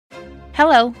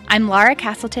Hello, I'm Laura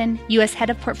Castleton, U.S. Head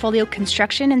of Portfolio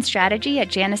Construction and Strategy at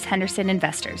Janus Henderson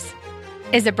Investors.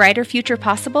 Is a brighter future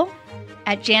possible?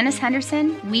 At Janus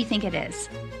Henderson, we think it is.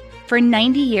 For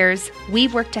 90 years,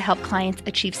 we've worked to help clients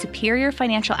achieve superior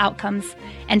financial outcomes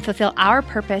and fulfill our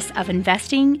purpose of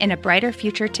investing in a brighter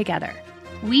future together.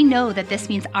 We know that this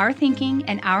means our thinking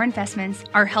and our investments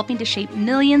are helping to shape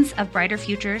millions of brighter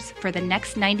futures for the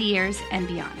next 90 years and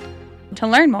beyond. To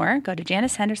learn more, go to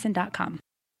janushenderson.com.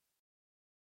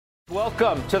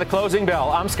 Welcome to the Closing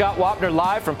Bell. I'm Scott Wapner,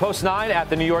 live from Post 9 at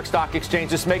the New York Stock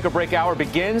Exchange. This make or break hour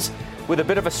begins with a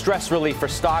bit of a stress relief for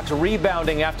stocks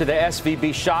rebounding after the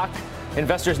SVB shock.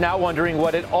 Investors now wondering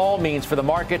what it all means for the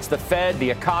markets, the Fed, the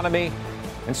economy,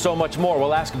 and so much more.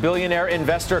 We'll ask billionaire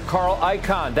investor Carl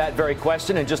Icahn that very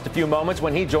question in just a few moments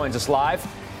when he joins us live.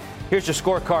 Here's your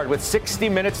scorecard with 60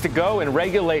 minutes to go in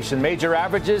regulation. Major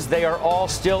averages, they are all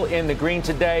still in the green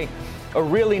today. A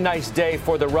really nice day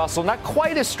for the Russell. Not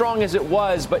quite as strong as it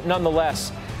was, but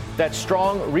nonetheless, that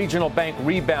strong regional bank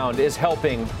rebound is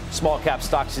helping small cap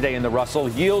stocks today in the Russell.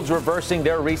 Yields reversing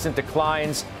their recent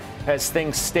declines as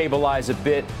things stabilize a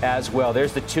bit as well.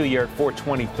 There's the 2-year at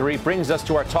 423. Brings us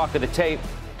to our talk of the tape.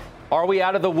 Are we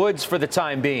out of the woods for the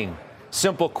time being?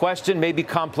 Simple question, maybe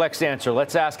complex answer.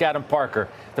 Let's ask Adam Parker,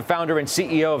 the founder and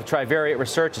CEO of Trivariate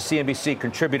Research, a CNBC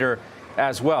contributor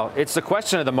as well. It's the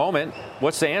question of the moment.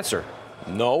 What's the answer?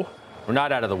 No. We're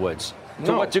not out of the woods. No.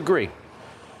 To what degree?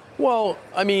 Well,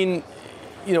 I mean,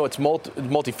 it's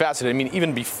multifaceted. I mean,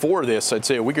 even before this, I'd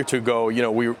say a week or two ago,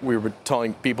 we were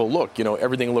telling people, look,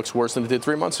 everything looks worse than it did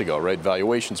 3 months ago, right?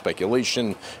 Valuation,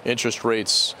 speculation, interest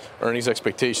rates, earnings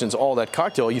expectations, all that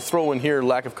cocktail. You throw in here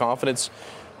lack of confidence.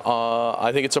 I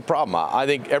think it's a problem. I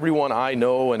think everyone I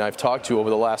know and I've talked to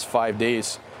over the last 5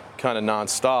 days, kind of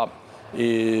nonstop,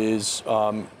 is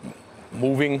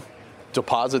moving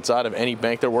deposits out of any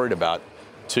bank they're worried about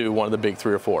to one of the big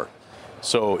 3 or 4.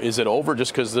 So is it over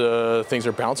just because the things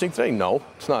are bouncing today? No,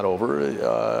 it's not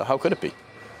over. How could it be?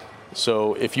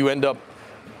 So if you end up,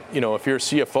 if you're a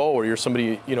CFO or you're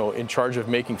somebody, in charge of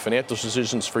making financial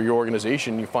decisions for your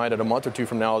organization, you find out a month or two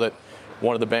from now that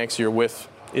one of the banks you're with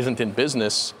isn't in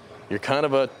business, you're kind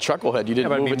of a chucklehead. You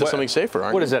didn't move into something safer,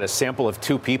 aren't you? What is that, a sample of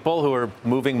 2 people who are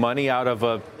moving money out of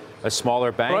a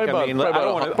smaller bank? Probably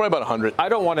about 100. I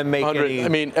don't want to make 100. any. I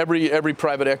mean, every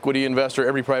private equity investor,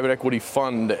 every private equity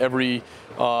fund, every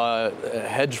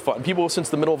hedge fund, people since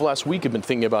the middle of last week have been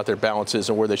thinking about their balances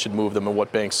and where they should move them and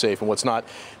what bank's safe and what's not.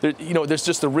 There's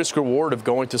just the risk reward of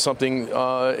going to something.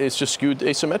 It's just skewed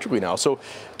asymmetrically now. So,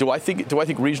 do I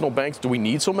think regional banks? Do we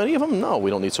need so many of them? No,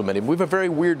 we don't need so many. We have a very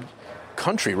weird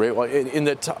country, right? In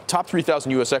the top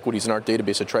 3,000 U.S. equities in our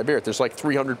database at Trivariate, there's like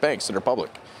 300 banks that are public.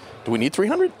 Do we need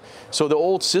 300? So the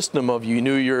old system of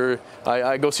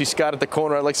I go see Scott at the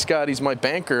corner, I like Scott, he's my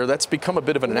banker, that's become a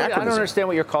bit of an anachronism. I don't understand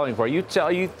what you're calling for. You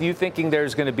thinking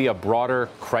there's going to be a broader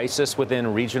crisis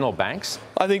within regional banks?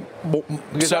 I think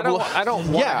several. I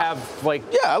don't want to have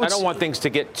I don't want things to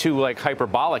get too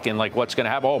hyperbolic in what's going to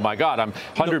happen. Oh my God,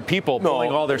 100 people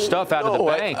pulling all their stuff out of the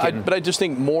bank. But I just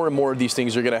think more and more of these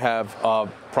things are going to have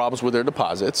problems with their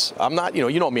deposits. I'm not,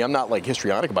 you know me, I'm not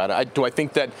histrionic about it. Do I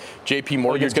think that J.P.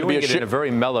 Morgan is going to be in a very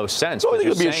mellow sense? I think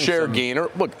it'll be a share gainer.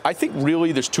 Look, I think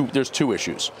really there's two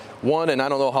issues. One, and I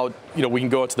don't know how we can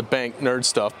go into the bank nerd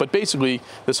stuff, but basically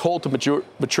this hold to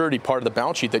maturity part of the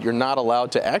balance sheet that you're not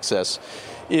allowed to access.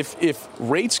 If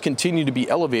rates continue to be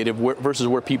elevated versus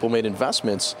where people made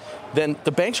investments, then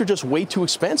the banks are just way too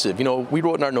expensive. We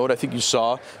wrote in our note, I think you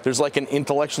saw, there's an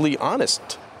intellectually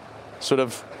honest sort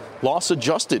of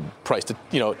loss-adjusted price to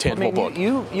tangible book.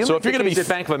 So if you're going to be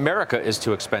Bank of America is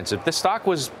too expensive, the stock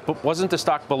wasn't the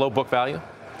stock below book value?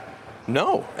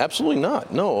 No, absolutely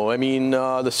not. No, I mean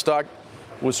the stock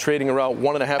was trading around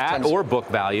 1.5 times or book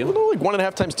value.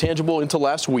 1.5 times tangible into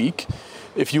last week.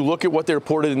 If you look at what they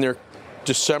reported in their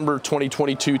December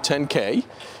 2022 10K,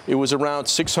 it was around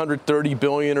 630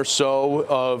 billion or so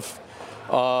of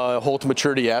hold to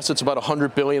maturity assets, about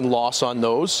 100 billion loss on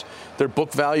those. Their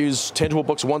book values, tangible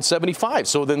books, 175.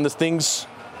 So then the things.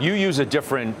 You use a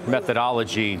different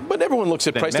methodology. But everyone looks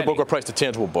at price to book or price to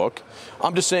tangible book.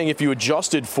 I'm just saying if you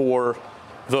adjusted for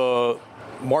the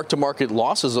mark-to-market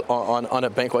losses on a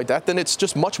bank like that, then it's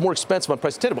just much more expensive on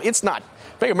price to tangible. It's not.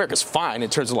 Bank of America's fine in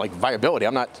terms of viability.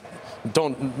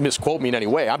 Don't misquote me in any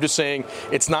way. I'm just saying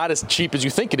it's not as cheap as you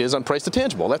think it is on price to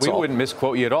tangible. That's all. We wouldn't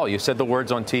misquote you at all. You said the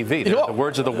words on TV. The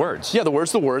words are the words. Yeah, the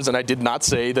words are the words, and I did not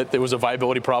say that there was a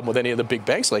viability problem with any of the big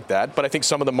banks like that. But I think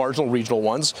some of the marginal regional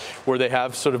ones where they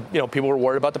have sort of, people are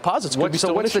worried about deposits.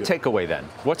 So what is the takeaway then?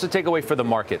 What's the takeaway for the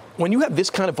market? When you have this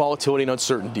kind of volatility and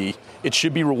uncertainty, it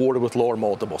should be rewarded with lower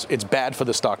multiples. It's bad for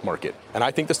the stock market, and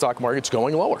I think the stock market's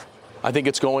going lower. I think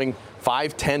it's going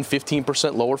 5, 10,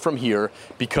 15% lower from here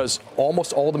because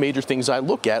almost all the major things I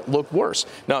look at look worse.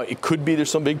 Now, it could be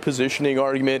there's some big positioning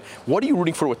argument. What are you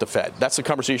rooting for with the Fed? That's the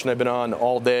conversation I've been on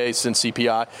all day since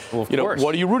CPI. Well, of course.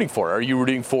 What are you rooting for? Are you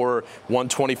rooting for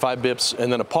 125 bips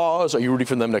and then a pause? Are you rooting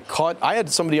for them to cut? I had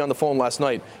somebody on the phone last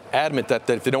night adamant that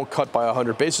if they don't cut by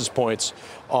 100 basis points,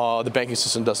 the banking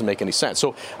system doesn't make any sense.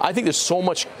 So I think there's so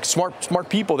much smart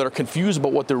people that are confused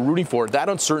about what they're rooting for. That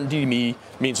uncertainty to me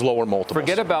means lower multiples.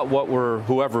 Forget about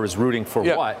whoever is rooting for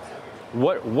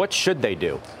what should they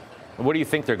do? What do you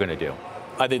think they're going to do?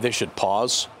 I think they should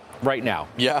pause. Right now?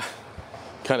 Yeah.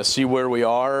 Kind of see where we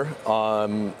are.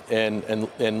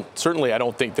 And certainly I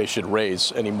don't think they should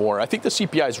raise anymore. I think the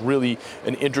CPI is really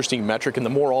an interesting metric. And the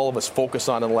more all of us focus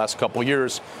on in the last couple of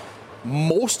years,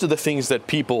 most of the things that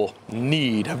people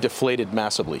need have deflated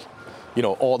massively.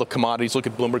 All the commodities, look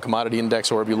at Bloomberg Commodity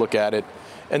Index or wherever you look at it.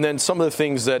 And then some of the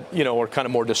things that, are kind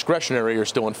of more discretionary are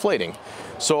still inflating.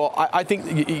 So I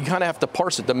think you kind of have to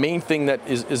parse it. The main thing that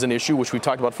is an issue, which we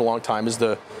talked about for a long time, is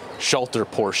the shelter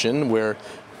portion where,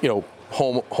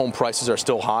 home prices are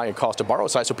still high and cost to borrow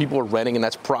is high. So people are renting, and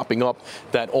that's propping up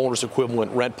that owner's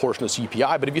equivalent rent portion of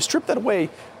CPI. But if you strip that away,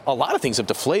 a lot of things have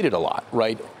deflated a lot,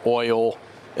 right? Oil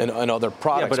and other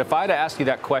products. Yeah, but if I had to ask you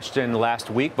that question last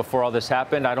week before all this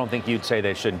happened, I don't think you'd say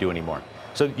they shouldn't do anymore.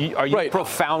 So are you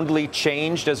profoundly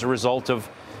changed as a result of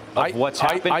what's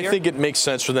happened here? I think it makes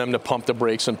sense for them to pump the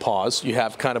brakes and pause. You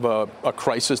have kind of a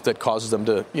crisis that causes them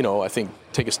to, I think,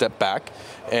 take a step back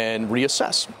and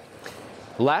reassess.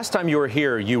 Last time you were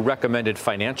here, you recommended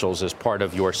financials as part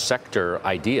of your sector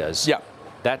ideas. Yeah.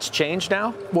 That's changed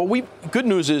now? Well, good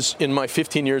news is in my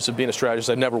 15 years of being a strategist,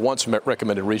 I've never once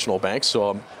recommended regional banks.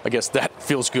 So I guess that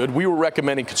feels good. We were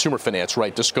recommending consumer finance,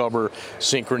 right? Discover,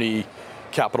 Synchrony,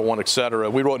 Capital One, et cetera.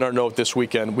 We wrote in our note this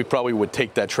weekend, we probably would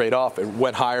take that trade off. It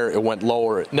went higher, it went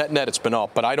lower. Net, it's been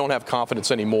up. But I don't have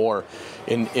confidence anymore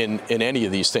in any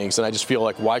of these things. And I just feel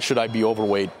like, why should I be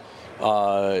overweight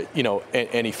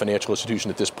any financial institution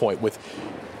at this point with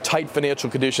tight financial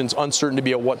conditions,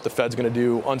 uncertainty about what the Fed's going to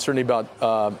do, uncertainty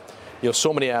about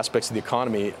so many aspects of the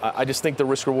economy. I just think the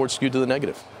risk reward skewed to the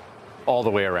negative. All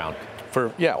the way around. All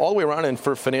the way around, and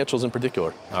for financials in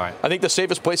particular. All right. I think the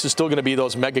safest place is still going to be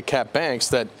those mega cap banks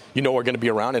that are going to be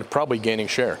around and probably gaining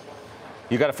share.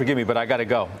 You got to forgive me, but I got to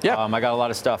go. Yeah. I got a lot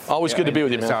of stuff. Always good to be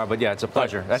with you, man. Sorry, but it's a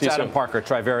pleasure. That's Adam Parker,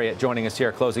 Trivariate, joining us here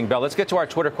at Closing Bell. Let's get to our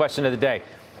Twitter question of the day.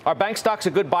 Are bank stocks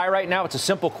a good buy right now? It's a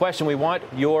simple question. We want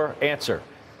your answer.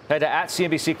 Head to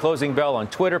 @CNBC Closing Bell on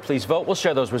Twitter. Please vote. We'll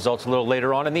share those results a little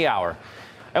later on in the hour.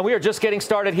 And we are just getting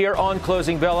started here on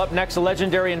Closing Bell. Up next,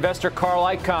 legendary investor Carl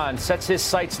Icahn sets his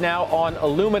sights now on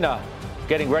Illumina,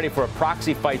 getting ready for a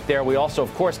proxy fight there. We also,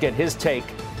 of course, get his take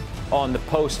on the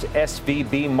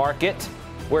post-SVB market,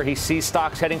 where he sees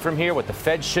stocks heading from here, what the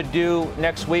Fed should do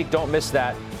next week. Don't miss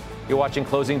that. You're watching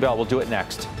Closing Bell. We'll do it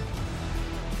next.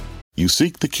 You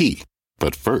seek the key,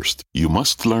 but first, you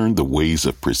must learn the ways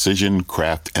of precision,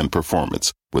 craft, and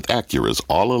performance with Acura's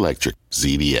all-electric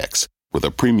ZDX. With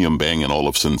a premium Bang &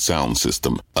 Olufsen sound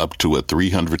system up to a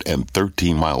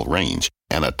 313-mile range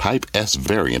and a Type S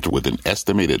variant with an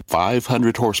estimated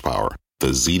 500 horsepower, the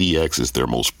ZDX is their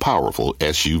most powerful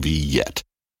SUV yet.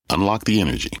 Unlock the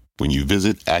energy when you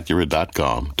visit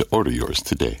Acura.com to order yours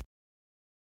today.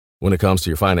 When it comes to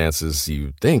your finances,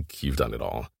 you think you've done it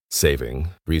all. Saving,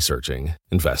 researching,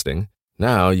 investing.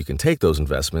 Now you can take those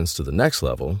investments to the next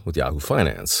level with Yahoo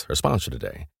Finance, our sponsor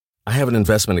today. I have an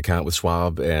investment account with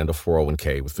Schwab and a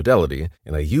 401k with Fidelity,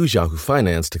 and I use Yahoo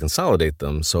Finance to consolidate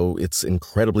them so it's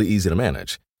incredibly easy to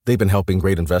manage. They've been helping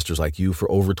great investors like you for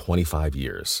over 25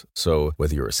 years. So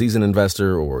whether you're a seasoned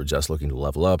investor or just looking to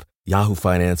level up, Yahoo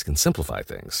Finance can simplify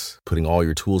things, putting all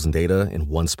your tools and data in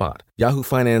one spot. Yahoo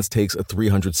Finance takes a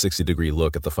 360-degree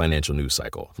look at the financial news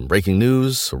cycle. From breaking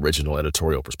news, original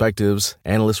editorial perspectives,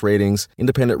 analyst ratings,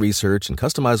 independent research, and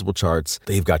customizable charts,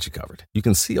 they've got you covered. You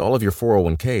can see all of your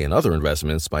 401k and other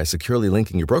investments by securely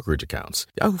linking your brokerage accounts.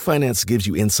 Yahoo Finance gives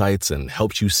you insights and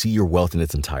helps you see your wealth in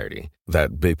its entirety.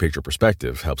 That big-picture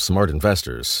perspective helps smart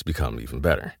investors become even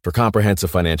better. For comprehensive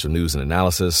financial news and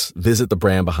analysis, visit the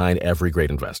brand behind every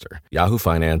great investor.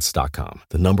 YahooFinance.com,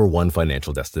 the #1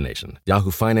 financial destination.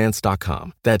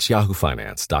 YahooFinance.com. That's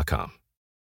YahooFinance.com.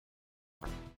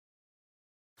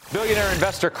 Billionaire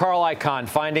investor Carl Icahn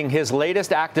finding his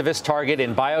latest activist target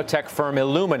in biotech firm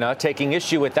Illumina, taking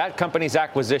issue with that company's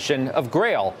acquisition of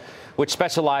Grail, which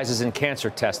specializes in cancer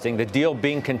testing. The deal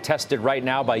being contested right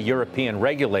now by European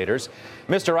regulators.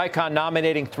 Mr. Icahn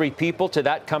nominating 3 people to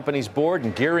that company's board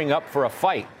and gearing up for a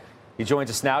fight. He joins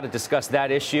us now to discuss that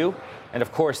issue and,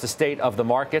 of course, the state of the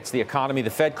markets, the economy, the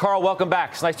Fed. Carl, welcome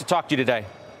back. It's nice to talk to you today.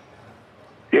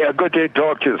 Yeah, good to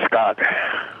talk to you, Scott.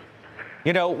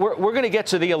 You know, we're going to get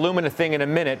to the Illumina thing in a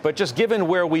minute, but just given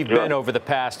where we've been over the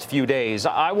past few days,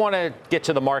 I want to get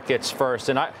to the markets first.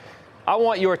 And I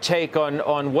want your take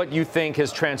on what you think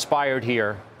has transpired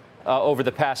here over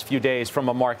the past few days from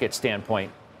a market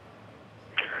standpoint.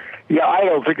 Yeah, I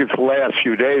don't think it's the last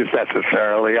few days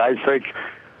necessarily. I think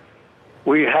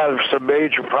we have some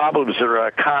major problems in our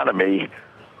economy.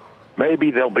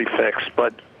 Maybe they'll be fixed,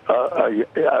 but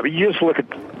I mean, you just look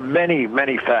at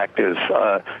many factors.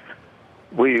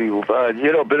 We've,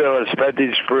 been on a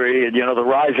spending spree, and, the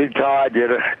rising tide,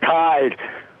 tide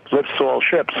lifts all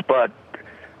ships, but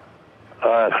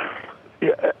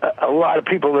a lot of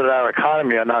people in our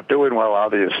economy are not doing well,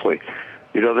 obviously.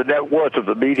 The net worth of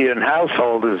the median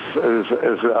household is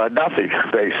nothing,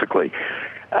 basically.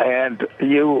 And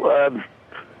you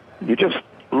just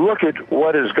look at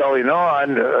what is going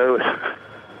on.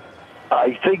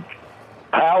 I think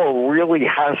Powell really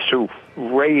has to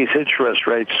raise interest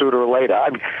rates sooner or later.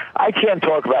 I can't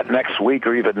talk about next week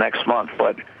or even next month,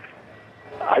 but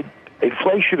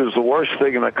inflation is the worst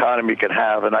thing an economy can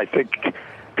have, and I think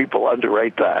people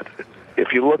underrate that.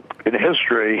 If you look in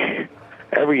history,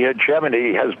 every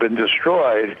hegemony has been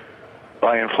destroyed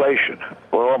by inflation,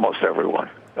 or almost everyone.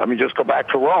 I mean, just go back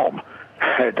to Rome.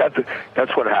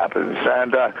 That's what happens.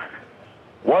 And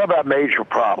one of our major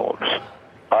problems,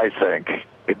 I think,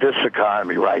 in this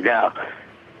economy right now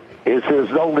is there's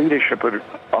no leadership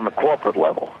on the corporate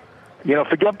level.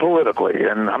 Forget politically,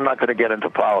 and I'm not going to get into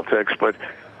politics, but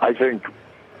I think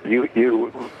you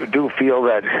do feel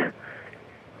that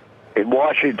in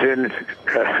Washington,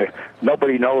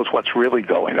 nobody knows what's really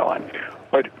going on.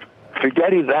 But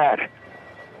forgetting that,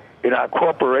 in our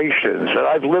corporations, and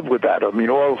I've lived with that, I mean,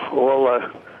 all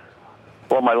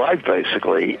my life,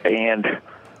 basically, and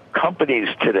companies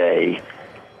today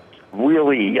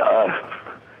really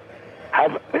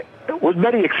have, with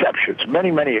many exceptions,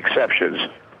 many exceptions,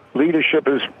 leadership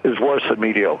is worse than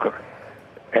mediocre.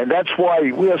 And that's why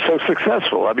we are so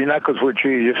successful. I mean, not because we're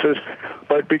geniuses,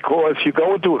 but because you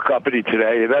go into a company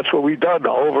today, and that's what we've done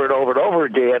over and over and over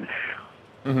again.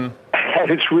 Mm-hmm. And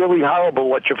it's really horrible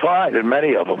what you find in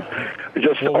many of them.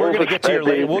 Just we're going to get to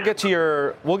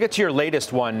we'll get to your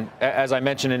latest one, as I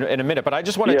mentioned in a minute. But I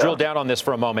just want to drill down on this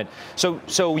for a moment.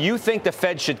 So you think the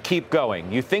Fed should keep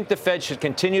going? You think the Fed should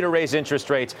continue to raise interest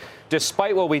rates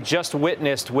despite what we just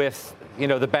witnessed with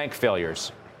the bank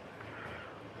failures?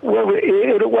 Well,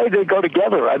 in a way, they go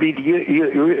together. I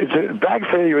mean, bank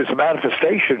failure is a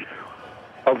manifestation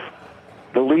of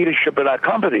the leadership in our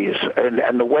companies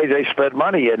and the way they spend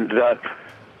money. And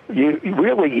you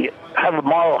really have a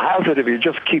moral hazard if you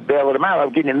just keep bailing them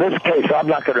out. In this case, I'm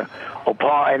not going to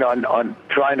opine on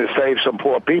trying to save some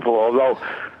poor people, although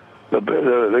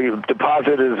the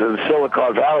depositors in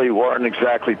Silicon Valley weren't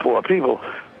exactly poor people.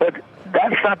 But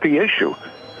that's not the issue.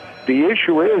 The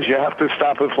issue is you have to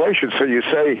stop inflation. So you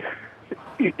say,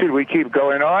 did we keep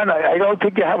going on? I don't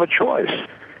think you have a choice.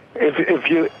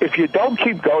 If you don't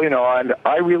keep going on,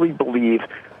 I really believe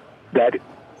that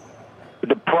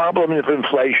the problem of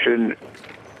inflation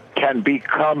can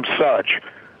become such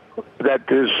that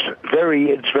it's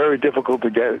very difficult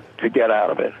to get out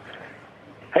of it.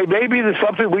 Hey, maybe there's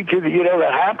something we could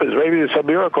that happens. Maybe there's a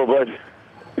miracle, but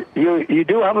you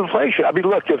do have inflation. I mean,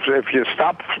 look, if you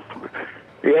stop.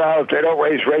 If they don't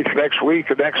raise rates next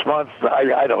week or next month,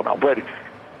 I don't know. But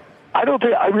I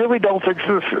really don't think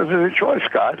this is a choice,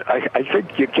 Scott. I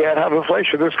think you can't have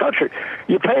inflation in this country.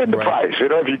 You're paying the price.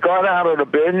 If you've gone out on a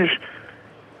binge,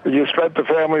 you spent the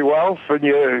family wealth, and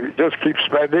you just keep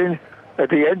spending, at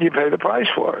the end you pay the price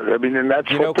for it. I mean, and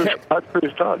that's what this country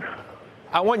has done.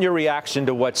 I want your reaction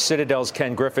to what Citadel's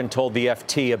Ken Griffin told the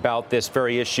FT about this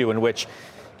very issue, in which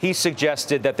he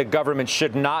suggested that the government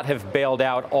should not have bailed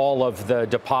out all of the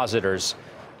depositors.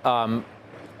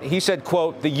 He said,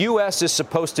 quote, "The U.S. is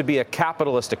supposed to be a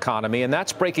capitalist economy, and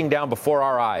that's breaking down before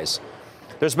our eyes.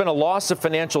 There's been a loss of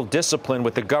financial discipline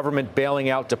with the government bailing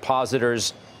out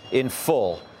depositors in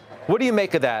full." What do you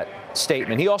make of that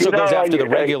statement? He also goes after the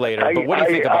regulator, but what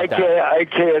do you think about that? I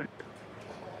can't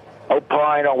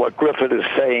opine on what Griffin is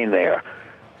saying there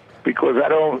because I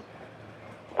don't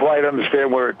quite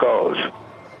understand where it goes.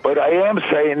 But I am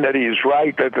saying that he's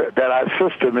right that our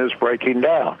system is breaking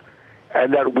down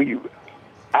and that we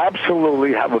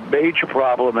absolutely have a major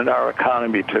problem in our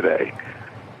economy today.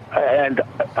 And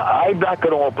I'm not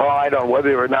going to opine on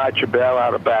whether or not you bail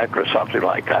out a bank or something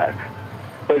like that.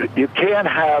 But you can't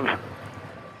have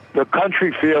the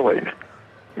country feeling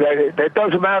that it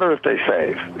doesn't matter if they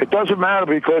save. It doesn't matter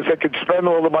because they can spend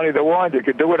all the money they want. You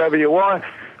can do whatever you want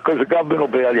because the government will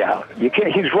bail you out. You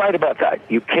can't. He's right about that.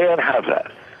 You can't have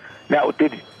that. Now,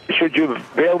 did should you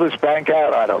bail this bank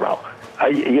out? I don't know.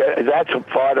 That's a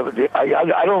part of it.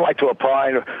 I don't like to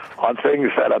opine on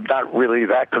things that I'm not really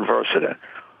that conversant in.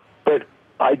 But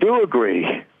I do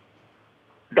agree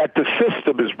that the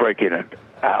system is breaking it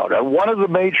out. And one of the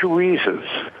major reasons,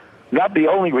 not the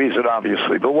only reason,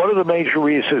 obviously, but one of the major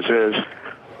reasons is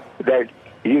that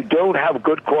you don't have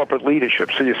good corporate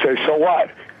leadership. So you say, so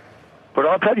what? But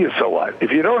I'll tell you, so what?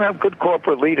 If you don't have good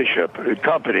corporate leadership in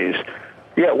companies,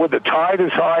 yeah, when the tide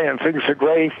is high and things are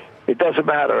great, it doesn't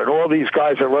matter. And all these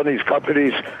guys that run these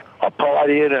companies are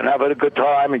partying and having a good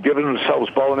time and giving themselves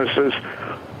bonuses.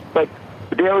 But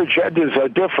their agendas are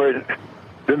different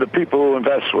than the people who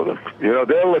invest with them. You know,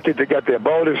 they're looking to get their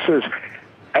bonuses.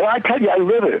 And I tell you, I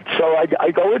live it. So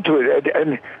I go into it.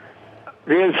 And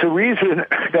there's a reason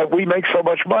that we make so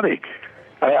much money.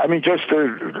 I mean, just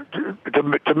to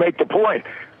make the point,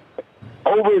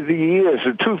 over the years,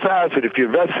 in 2000, if you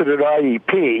invested in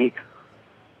IEP,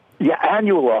 you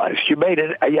annualized. You made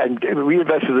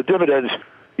reinvested the dividends.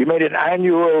 You made an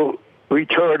annual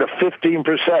return of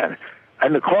 15%,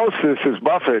 and the closest is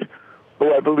Buffett,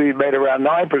 who I believe made around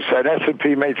 9%.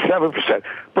 S&P made 7%.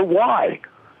 But why?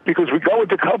 Because we go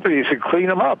into companies and clean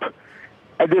them up,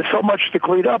 and there's so much to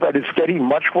clean up, and it's getting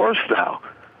much worse now.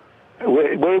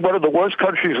 We're one of the worst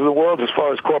countries in the world as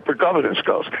far as corporate governance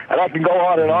goes. And I can go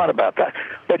on and on about that.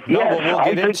 But no, yes, we'll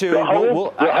I think the whole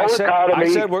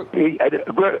economy,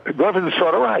 Griffin's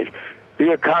sort of right.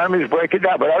 The economy is breaking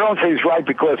down. But I don't say he's right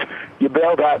because you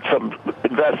bailed out some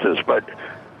investors. But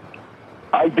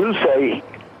I do say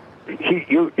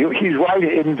he's right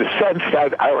in the sense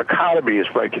that our economy is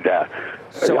breaking down.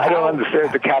 So I don't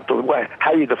understand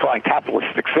how you define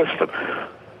capitalistic system.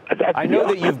 I know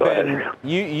that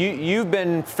you've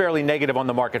been fairly negative on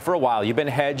the market for a while. You've been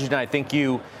hedged, and I think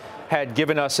you had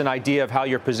given us an idea of how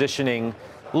your positioning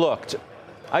looked.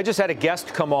 I just had a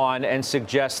guest come on and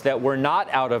suggest that we're not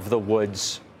out of the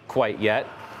woods quite yet.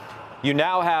 You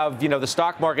now have, the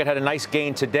stock market had a nice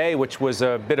gain today, which was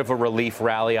a bit of a relief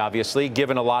rally, obviously,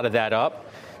 given a lot of that up.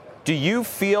 Do you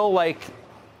feel like,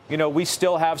 we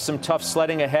still have some tough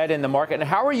sledding ahead in the market? And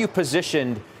how are you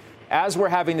positioned as we're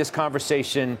having this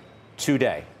conversation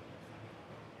today?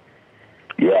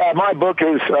 Yeah, my book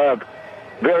is I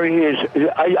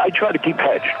try to keep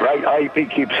hedged, right? IEP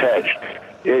keeps hedged.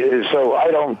 So I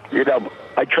don't,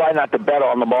 I try not to bet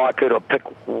on the market or pick,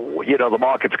 the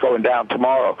market's going down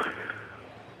tomorrow.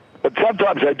 But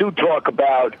sometimes I do talk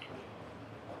about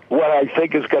what I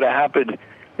think is going to happen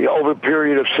over a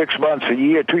period of 6 months, a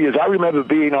year, 2 years. I remember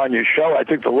being on your show, I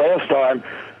think the last time,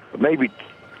 maybe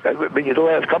the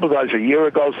last couple of times, a year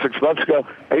ago, 6 months ago,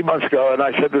 8 months ago, and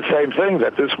I said the same thing,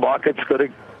 that this market's going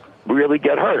to really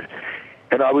get hurt.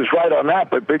 And I was right on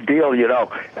that, but big deal, you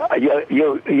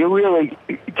really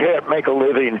can't make a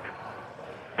living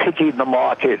picking the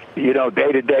market, day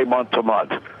to day, month to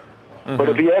month. Mm-hmm. But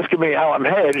if you're asking me how I'm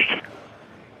hedged,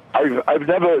 I've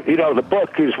never, the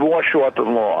book is more short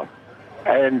than long.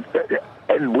 And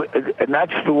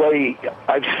that's the way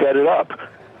I've set it up.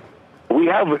 We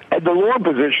have, and the long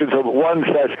positions are ones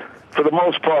that, for the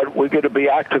most part, we're going to be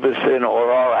activists in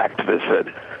or are activists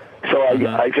in. So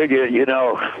I figure,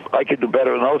 I could do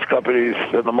better in those companies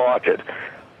than the market.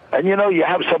 And, you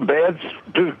have some bad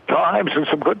times and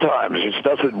some good times. It just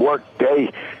doesn't work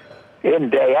day in,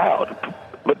 day out.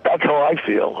 But that's how I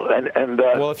feel. And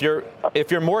well,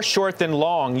 if you're more short than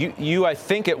long, you I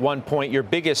think at one point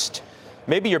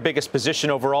maybe your biggest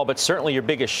position overall, but certainly your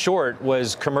biggest short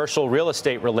was commercial real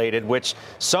estate related, which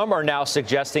some are now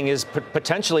suggesting is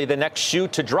potentially the next shoe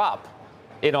to drop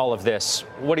in all of this.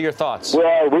 What are your thoughts?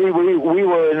 Well, we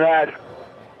were in that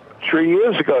 3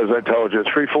 years ago, as I told you.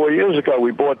 3-4 years ago,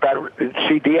 we bought that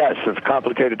CDS. It's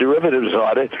complicated derivatives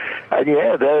on it. And,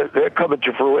 yeah, they're coming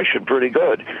to fruition pretty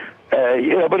good.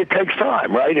 But it takes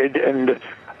time, right? And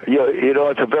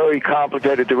it's a very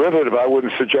complicated derivative. I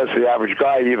wouldn't suggest the average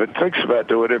guy even thinks about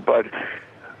doing it. But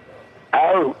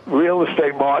our real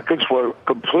estate markets were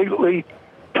completely,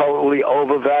 totally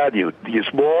overvalued.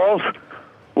 These malls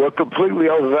were completely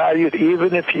overvalued.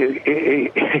 Even if you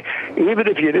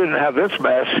didn't have this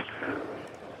mess,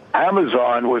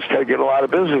 Amazon was taking a lot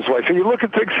of business away. So you look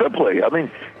at things simply. I mean,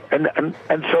 and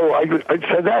so I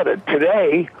said that. And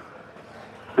today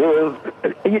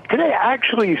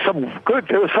actually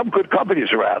there were some good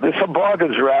companies around. There's some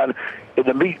bargains around in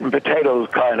the meat and potatoes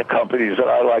kind of companies that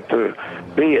I like to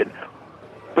be in.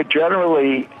 But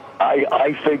generally,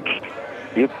 I think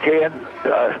you can't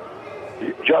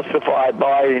justify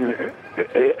buying,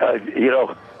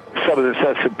 some of this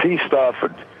S&P stuff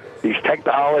and these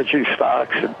technology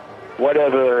stocks and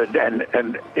whatever,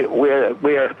 and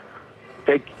where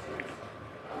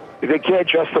they can't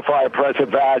justify a present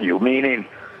value, meaning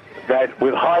that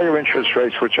with higher interest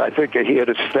rates, which I think are here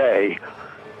to stay,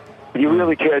 you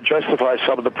really can't justify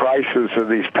some of the prices of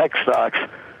these tech stocks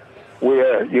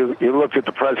where you looked at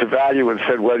the present value and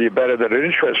said, well, you're better than an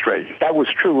interest rate. That was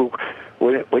true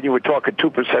when you were talking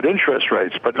 2% interest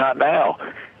rates, but not now.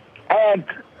 And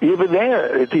even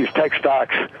there, these tech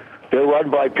stocks, they're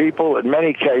run by people, in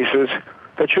many cases,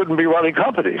 that shouldn't be running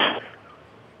companies.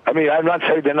 I mean, I'm not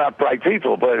saying they're not bright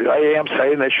people, but I am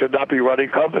saying they should not be running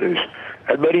companies.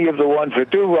 And many of the ones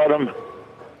that do run them,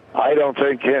 I don't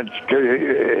think have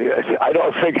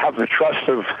the trust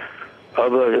of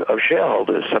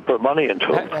shareholders that put money into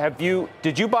them. Have you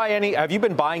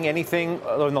been buying anything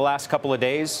in the last couple of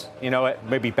days?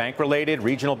 Maybe bank related,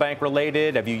 regional bank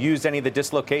related? Have you used any of the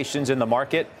dislocations in the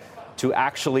market to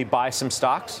actually buy some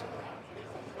stocks?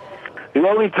 The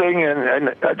only thing, and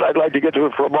I'd like to get to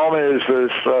it for a moment, is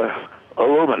this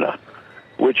Illumina,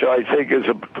 which I think is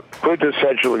a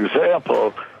quintessential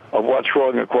example of what's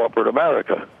wrong in corporate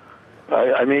America.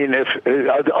 I mean,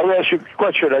 I'll ask you a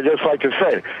question. I'd just like to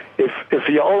say, if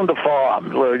you owned a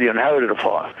farm, or you inherited a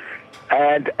farm,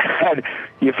 and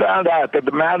you found out that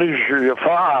the manager of your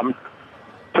farm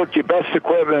took your best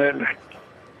equipment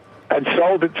and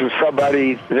sold it to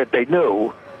somebody that they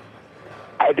knew,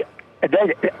 and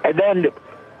then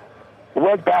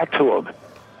went back to them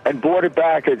and bought it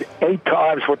back at 8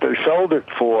 times what they sold it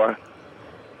for,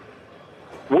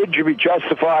 would you be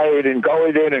justified in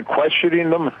going in and questioning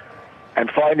them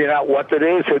and finding out what it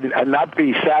is and not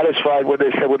be satisfied when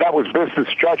they say, well, that was business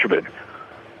judgment?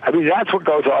 I mean, that's what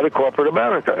goes on in corporate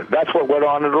America. That's what went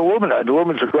on in Illumina. And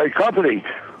Illumina's a great company,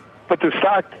 but the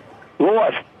stock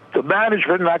lost. The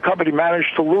management in that company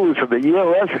managed to lose in the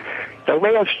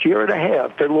last year and a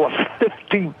half. They lost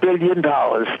 $50 billion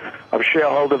of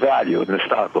shareholder value in the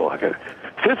stock market.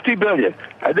 $50 billion.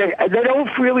 And they don't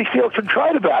really feel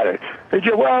contrite about it. They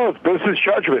say, well, it's business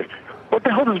judgment. What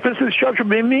the hell does business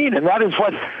judgment mean? And that is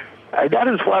what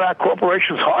our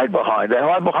corporations hide behind. They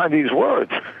hide behind these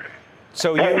words.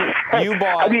 So you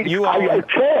bought. I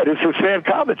said it's a sad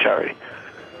commentary.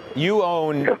 You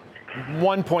own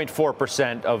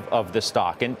 1.4% of the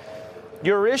stock, and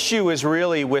your issue is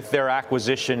really with their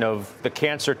acquisition of the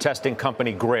cancer testing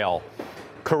company Grail,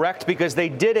 correct? Because they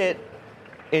did it,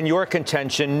 in your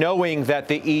contention, knowing that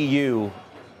the EU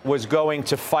was going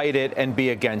to fight it and be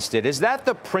against it. Is that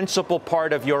the principal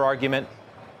part of your argument?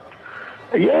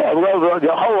 Yeah, well,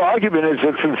 the whole argument is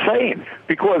it's insane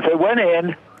because they went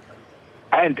in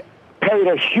and paid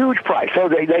a huge price. So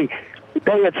they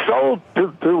had sold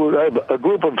to a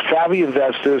group of savvy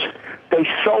investors. They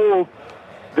sold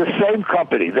the same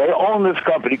company. They own this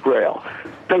company, Grail.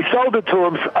 They sold it to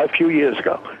them a few years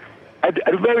ago at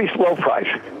a very low price.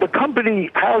 The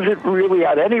company hasn't really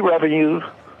had any revenue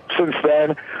since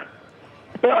then.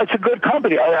 Well, it's a good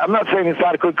company. I'm not saying it's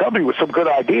not a good company with some good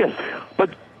ideas,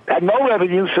 but had no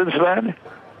revenue since then.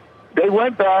 They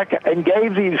went back and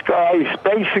gave these guys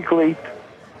basically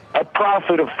a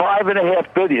profit of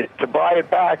 $5.5 billion to buy it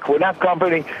back when that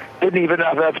company didn't even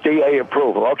have FDA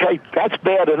approval. Okay, that's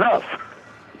bad enough.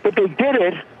 But they did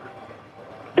it.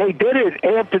 They did it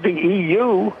after the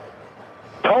EU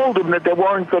told them that they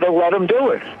weren't going to let them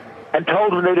do it, and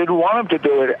told them they didn't want them to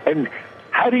do it. And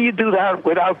how do you do that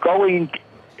without going?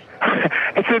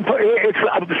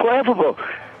 It's laughable.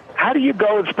 How do you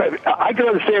go and spend? I can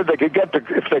understand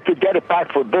if they could get it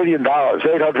back for $1 billion,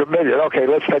 $800 million. Okay,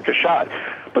 let's take a shot.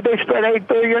 But they spent $8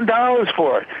 billion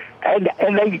for it, and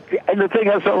the thing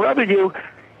has no revenue.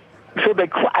 So they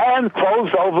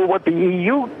closed over what the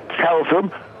EU tells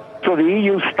them. So the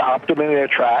EU stopped them in their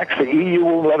tracks. The EU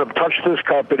won't let them touch this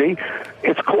company.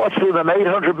 It's costing them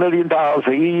 $800 million.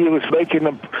 The EU is making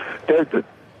them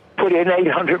put in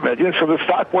 $800 million, so the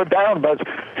stock went down about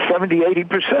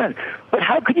 70-80%. But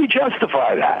how can you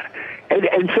justify that?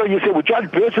 And so you say, well,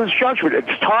 business judgment.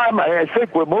 It's time, I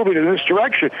think we're moving in this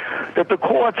direction, that the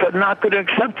courts are not going to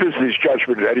accept business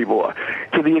judgment anymore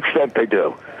to the extent they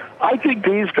do. I think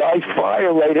these guys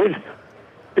violated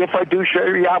their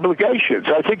fiduciary obligations.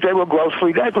 I think they were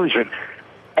grossly negligent.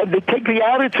 And they take the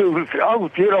attitude,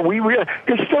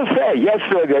 they still say,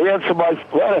 yesterday they answered my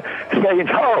letter saying,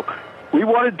 we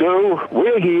want to do,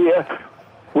 we're here,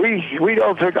 we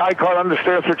don't think Icahn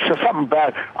understands something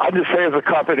bad, understands the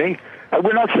company, and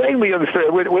we're not saying we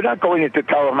understand, we're not going in to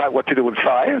tell them what to do with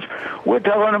science, we're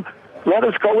telling them, let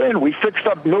us go in. We fixed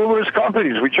up numerous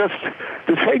companies.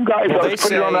 The same guys that was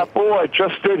putting on that board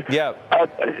just did. Yeah.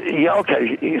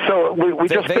 Okay. So we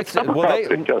just fixed up a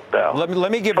company just now.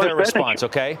 Let me give their response,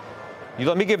 okay?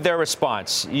 let me give their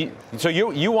response. So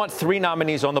you want 3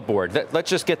 nominees on the board. Let's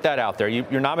just get that out there.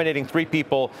 You're nominating 3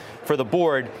 people for the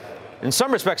board. In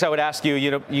some respects, I would ask you,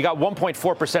 you got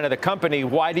 1.4% of the company.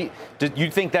 Why do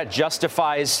you think that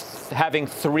justifies having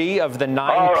 3 of the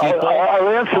 9 people? I'll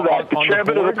answer that. The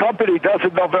chairman of the company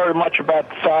doesn't know very much about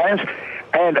science,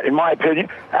 and in my opinion,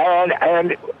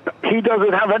 and he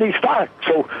doesn't have any stock.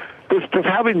 So does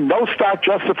having no stock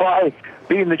justify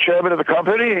being the chairman of the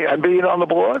company and being on the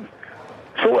board?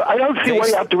 So I don't see why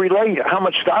you have to relate how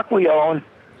much stock we own.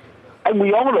 And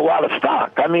we own a lot of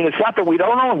stock. I mean, it's not that we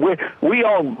don't own. We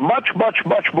own much, much,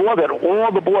 much more than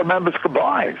all the board members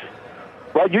combined.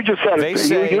 Right? You just said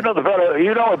it. You know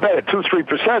it better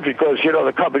 2-3% because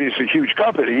the company's a huge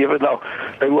company, even though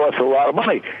they lost a lot of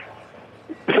money.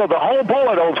 So the whole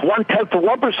board owns 1/10 of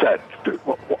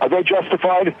 1%. Are they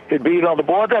justified in being on the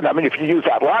board then? I mean, if you use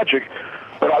that logic.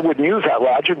 But I wouldn't use that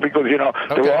logic because,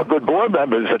 there are good board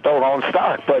members that don't own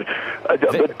stock. But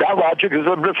that logic is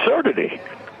an absurdity.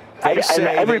 And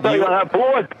everybody on that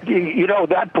board,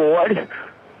 that board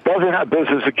doesn't have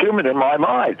business acumen in my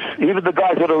mind. Even the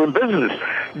guys that are in business.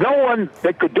 No one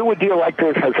that could do a deal like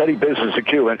this has any business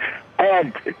acumen.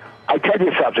 And I tell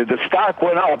you something, the stock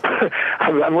went up.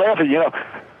 I'm laughing,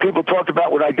 people talked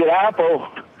about when I did Apple,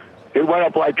 it went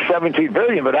up like $17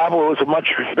 billion, but Apple was a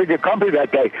much bigger company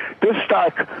that day. This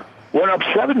stock went up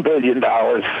 $7 billion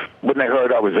when they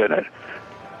heard I was in it.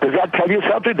 Does that tell you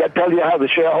something? Does that tell you how the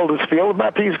shareholders feel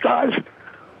about these guys?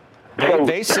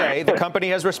 They say, the company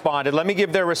has responded. Let me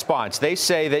give their response. They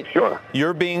say that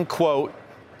you're being, quote,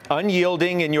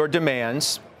 unyielding in your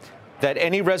demands, that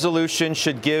any resolution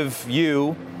should give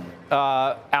you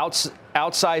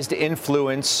outsized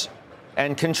influence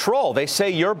and control. They say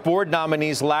your board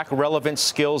nominees lack relevant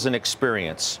skills and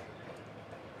experience.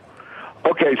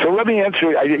 Okay, so let me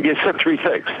answer. You said 3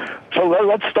 things. So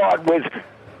let's start with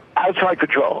outside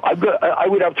control. I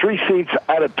would have 3 seats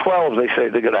out of 12. They say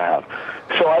they're going to have.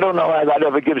 So I don't know how that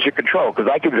ever gives you control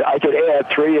because I could add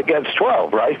 3 against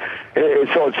 12, right?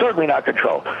 So it's certainly not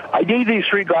control. I need these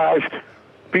 3 guys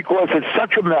because it's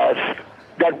such a mess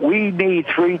that we need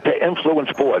 3 to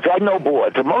influence boards. I know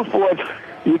boards, and most boards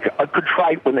are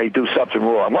contrite when they do something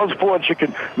wrong. Most boards you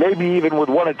can, maybe even with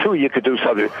 1 or 2 you could do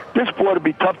something. This board would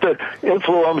be tough to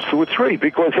influence with 3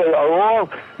 because they all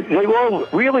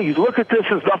really look at this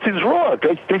as nothing's wrong.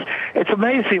 It's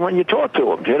amazing when you talk to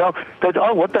them,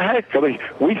 that, what the heck? I mean,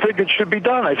 we think it should be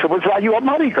done. I said, well, it's not your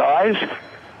money, guys.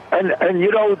 And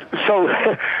so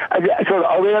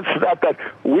I'll answer that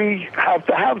we have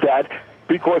to have that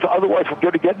because otherwise we're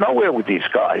going to get nowhere with these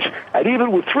guys. And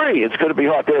even with 3, it's going to be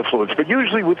hard to influence. But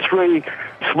usually with 3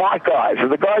 smart guys, and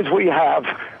the guys we have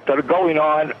that are going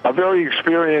on are very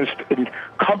experienced in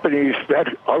companies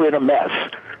that are in a mess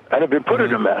and have been put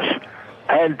in a mess.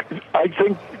 And I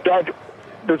think that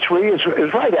the 3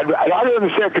 is right. And I don't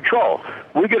understand control.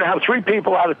 We're going to have 3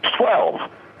 people out of 12.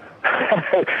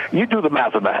 You do the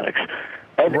mathematics.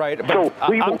 And right, but so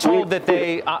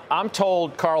I'm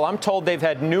told, Carl, they've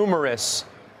had numerous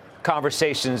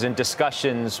conversations and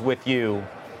discussions with you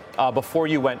before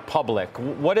you went public.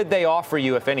 What did they offer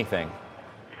you, if anything?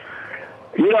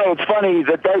 It's funny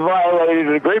that they violated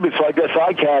an agreement, so I guess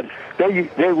I can.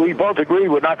 We both agree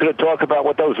we're not going to talk about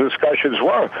what those discussions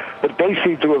were, but they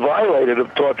seem to have violated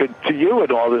them talking to you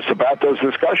and all this about those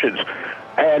discussions.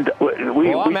 And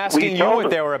I'm asking you what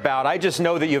they were about. I just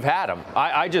know that you've had them.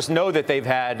 I just know that they've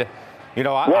had,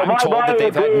 I'm told that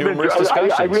they've had numerous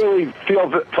discussions. I really feel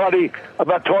funny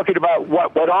about talking about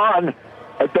what went on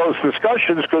at those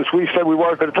discussions because we said we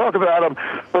weren't going to talk about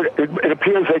them, but it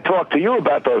appears they talked to you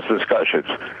about those discussions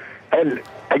and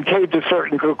came to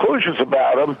certain conclusions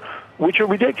about them, which are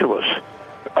ridiculous.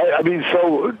 I mean,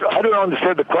 so I don't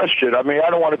understand the question. I mean, I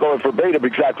don't want to go in verbatim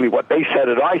exactly what they said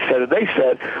and I said and they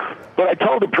said, but I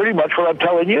told them pretty much what I'm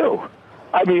telling you.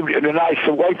 I mean, in a nice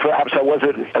way, perhaps I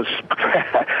wasn't as,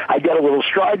 I get a little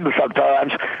strident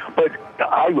sometimes, but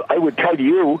I would tell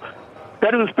you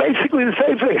that it was basically the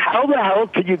same thing. How the hell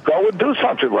can you go and do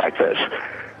something like this?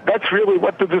 That's really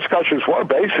what the discussions were,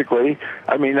 basically.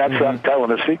 I mean, that's not telling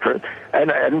a secret.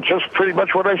 And just pretty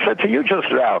much what I said to you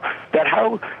just now, that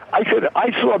how I said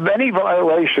I saw many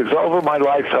violations over my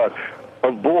lifetime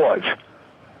of boards.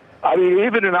 I mean,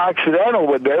 even in Occidental,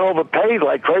 when they overpaid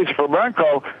like crazy for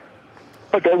Merco,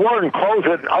 but they weren't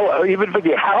closing. Even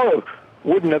Vicky Howard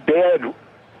wouldn't have dared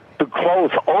to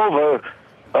close over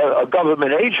a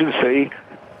government agency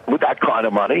with that kind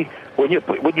of money. When you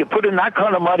put in that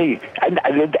kind of money, and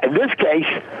in this case,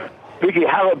 Vicky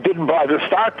Howard didn't buy the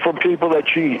stock from people that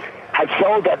she had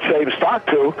sold that same stock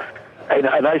to, and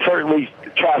I certainly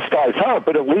chastise her,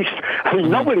 but at least, I mean,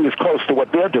 nobody is close to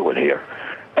what they're doing here.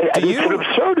 It's an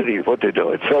absurdity what they're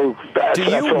doing. So that's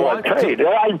all I'm saying.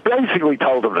 I basically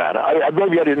told them that.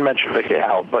 Maybe I didn't mention Vicky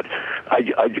Howell, but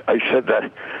I said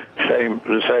the same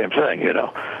thing, you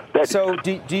know. So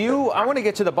do you, I want to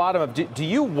get to the bottom of, do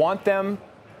you want them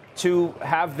to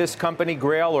have this company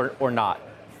Grail or not?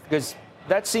 Because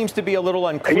that seems to be a little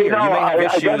unclear. You may have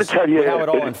issues with how it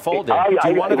all unfolded.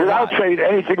 Without saying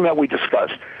anything that we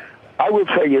discussed, I would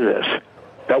say you this,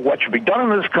 that what should be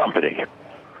done in this company,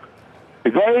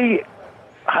 they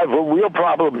have a real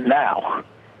problem now,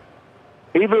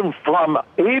 even from a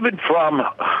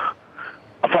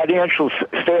financial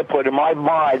standpoint in my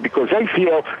mind, because they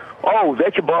feel,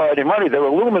 they can borrow any money. They're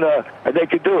Illumina, and they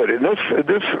could do it. In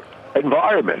this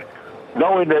environment,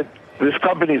 knowing that this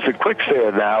company is in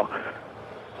quicksand now,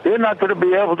 they're not going to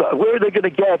be able to. Where are they going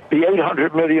to get the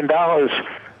 $800 million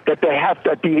that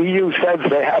the EU says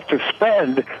they have to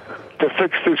spend to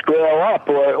fix this Grail up,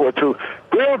 or to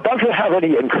Grail doesn't have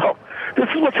any income. This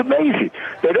is what's amazing.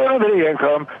 They don't have any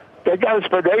income. They got to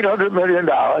spend $800 million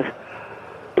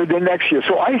in the next year.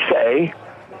 So I say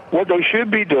what they should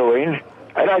be doing,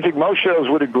 and I think most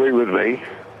shareholders would agree with me.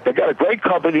 They got a great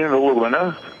company in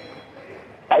Illumina,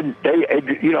 and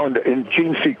in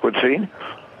gene sequencing.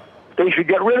 They should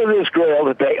get rid of this Grail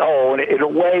that they own in a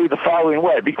way, the following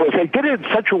way, because they did it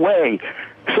in such a way,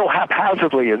 so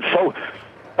haphazardly and so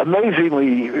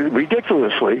amazingly,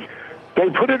 ridiculously. They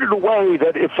put it in a way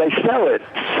that if they sell it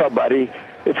to somebody,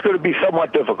 it's going to be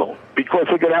somewhat difficult because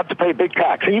they're going to have to pay big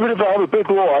tax. Even if they have a big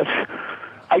loss,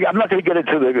 I'm not going to get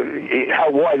into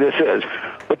why this is,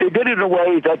 but they did it in a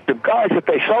way that the guys that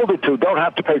they sold it to don't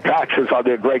have to pay taxes on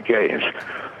their great gains.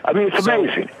 I mean, it's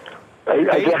amazing. They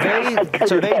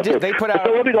put out.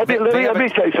 Let me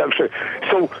say something.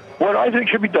 So what I think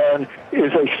should be done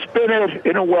is they spin it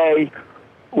in a way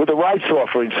with a rights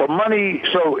offering. So money.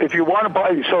 So if you want to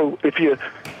buy, so if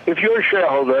you're a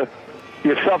shareholder,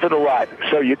 you suffer a lot.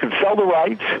 So you can sell the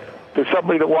rights to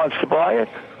somebody that wants to buy it,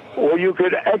 or you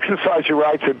could exercise your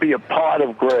rights and be a part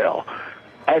of Grail.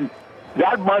 And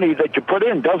that money that you put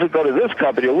in doesn't go to this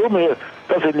company. Illumina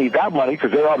doesn't need that money because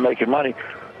they're not making money.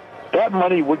 That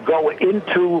money would go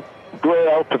into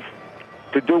Grail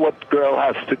to do what Grail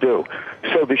has to do.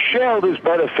 So the shareholders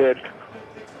benefit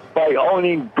by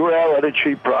owning Grail at a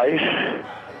cheap price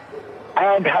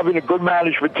and having a good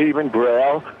management team in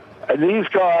Grail. And these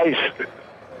guys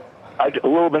at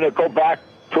Illumina go back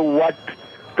to what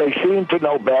they seem to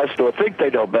know best or think they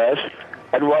know best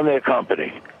and run their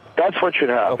company. That's what should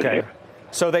happen. Okay.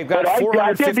 So they've got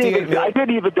 $458 million. I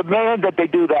didn't even demand that they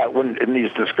do that in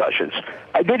these discussions.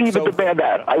 I didn't even demand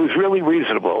that. I was really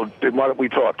reasonable in what we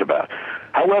talked about.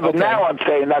 However, now I'm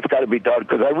saying that's got to be done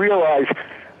because I realize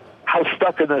how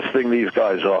stuck in this thing these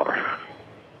guys are.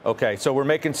 Okay, so we're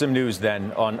making some news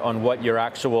then on what your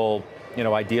actual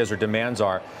ideas or demands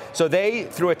are. So they,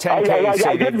 through a 10K,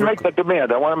 I didn't make the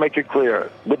demand. I want to make it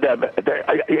clear with them.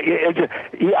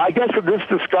 I guess in this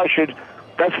discussion,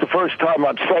 that's the first time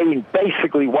I'm saying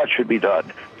basically what should be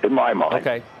done in my mind.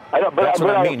 Okay. But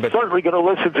I'm certainly going to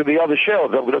listen to the other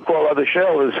shareholders. I'm going to call other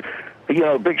shareholders,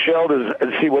 big shareholders,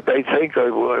 and see what they think.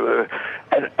 And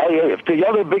if the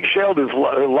other big shareholders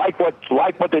like what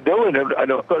they're doing and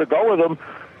are going to go with them,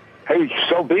 hey,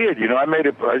 so be it. I made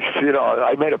a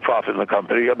profit in the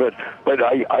company, but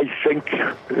I think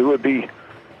it would be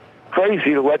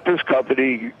crazy to let this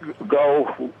company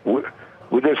go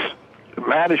with this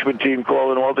management team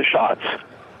calling all the shots.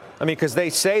 I mean, because they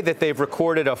say that they've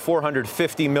recorded a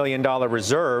 $450 million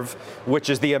reserve, which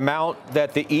is the amount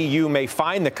that the EU may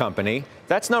fine the company.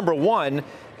 That's number one.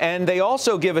 And they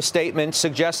also give a statement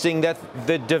suggesting that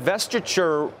the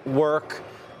divestiture work,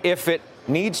 if it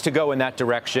needs to go in that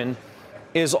direction,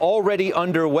 is already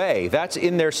underway. That's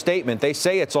in their statement. They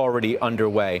say it's already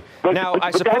underway. Now,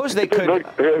 I suppose they could.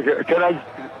 Can I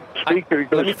speak?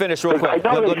 Let me finish real quick.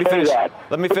 Let me finish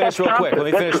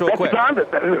real quick.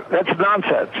 That's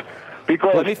nonsense.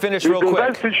 Because let me finish real quick. The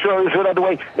divestiture is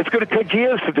underway. It's going to take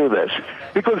years to do this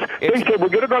because they say we're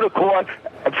going to go to court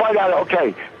and find out.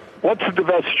 Okay, what's the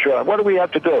divestiture? What do we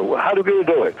have to do? How do we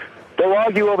do it? They'll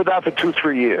argue over that for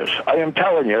 2-3 years. I am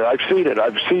telling you, I've seen it.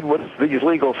 I've seen what these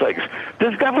legal things.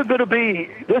 There's never going to be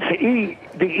this.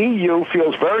 The EU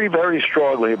feels very, very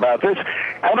strongly about this,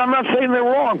 and I'm not saying they're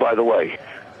wrong. By the way,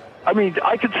 I mean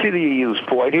I could see the EU's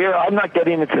point here. I'm not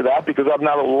getting into that because I'm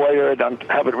not a lawyer and I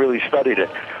haven't really studied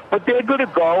it. But they're going to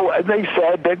go, and they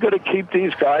said they're going to keep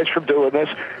these guys from doing this.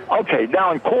 Okay,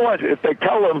 now in court, if they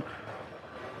tell them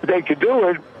they can do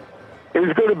it,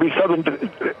 it's going to be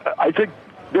something. I think.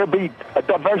 There'll be a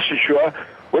divestiture.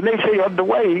 When they say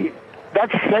underway,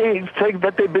 that's saying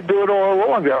that they've been doing all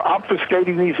along. They're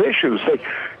obfuscating these issues.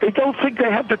 They don't think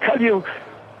they have to tell you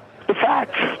the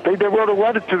facts. They wrote a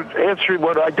letter to answering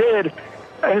what I did,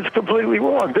 and it's completely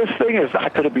wrong. This thing is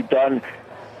not going to be done.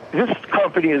 This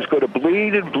company is going to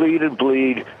bleed and bleed and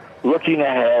bleed looking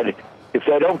ahead if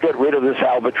they don't get rid of this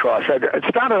albatross. And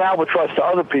it's not an albatross to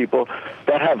other people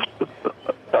that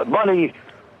have money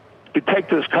to take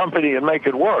this company and make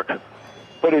it work.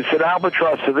 But it's an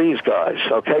albatross to these guys,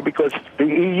 okay? Because the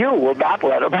EU will not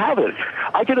let them have it.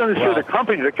 I can understand a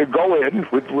company that could go in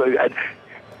with and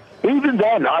even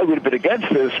then, I would have been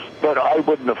against this, but I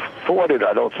wouldn't have fought it,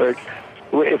 I don't think.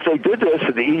 If they did this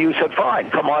and the EU said, fine,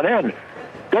 come on in,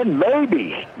 then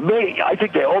maybe, I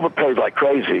think they overpaid like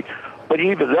crazy. But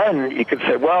even then, you could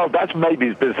say, well, that's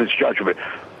maybe business judgment.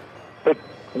 But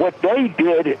what they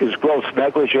did is gross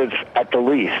negligence at the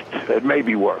least. It may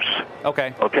be worse.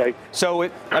 Okay. Okay. So,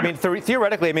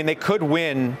 theoretically, they could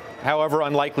win, however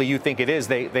unlikely you think it is.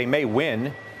 They may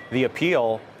win the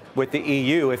appeal with the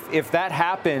EU. If that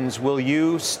happens, will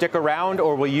you stick around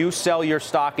or will you sell your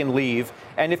stock and leave?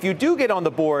 And if you do get on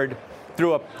the board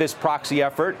through this proxy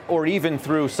effort or even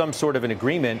through some sort of an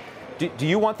agreement, do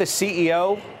you want the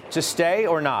CEO to stay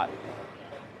or not?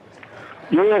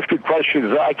 You're asking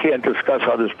questions I can't discuss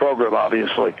on this program,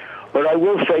 obviously. But I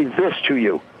will say this to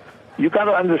you. You got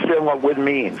to understand what win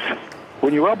means.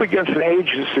 When you're up against an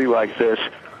agency like this,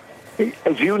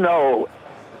 as you know,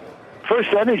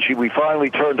 First Energy, we finally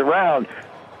turned around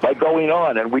by going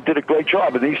on, and we did a great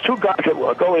job. And these two guys that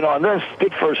were going on this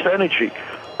did First Energy.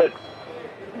 But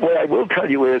what I will tell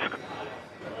you is,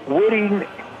 winning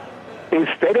is,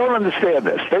 they don't understand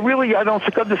this. They really, I don't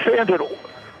think, understand it.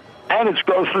 And it's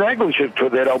gross negligence to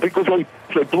them, because they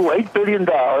blew $8 billion.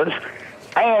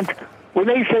 And when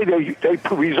they say they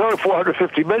reserve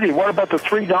 $450 million, what about the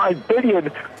 $3.9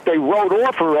 billion they wrote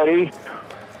off already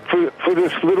for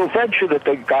this little venture that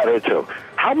they got into?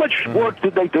 How much work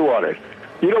did they do on it?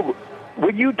 You know,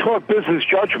 when you talk business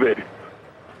judgment,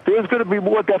 there's going to be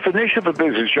more definition of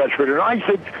business judgment. And I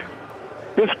think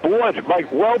this board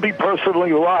might well be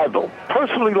personally liable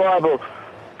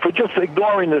for just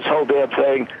ignoring this whole damn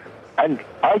thing. And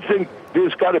I think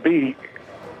this got to be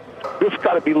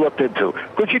looked into,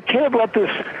 because you can't let this,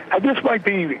 and this might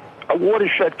be a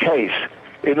watershed case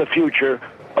in the future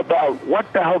about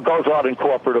what the hell goes on in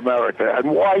corporate America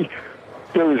and why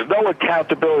there is no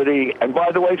accountability. And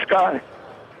by the way, Scott,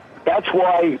 that's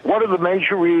why one of the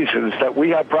major reasons that we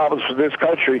have problems with this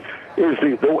country is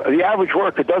the average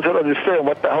worker doesn't understand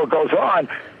what the hell goes on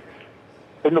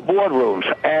in the boardrooms.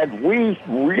 And we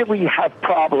really have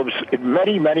problems in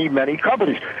many, many, many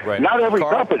companies. Right. Not every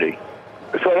company.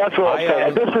 So that's what I'm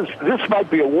saying. And this might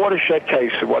be a watershed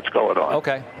case of what's going on.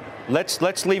 Okay.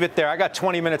 Let's leave it there. I got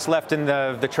 20 minutes left in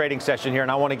the trading session here,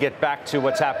 and I want to get back to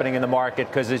what's happening in the market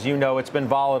because, as you know, it's been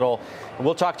volatile. And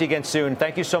we'll talk to you again soon.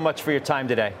 Thank you so much for your time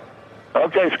today.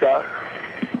 Okay, Scott.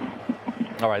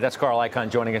 All right, that's Carl Icahn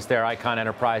joining us there, Icahn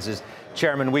Enterprises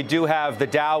Chairman. We do have the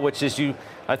Dow, which, as you,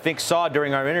 I think, saw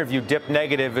during our interview, dipped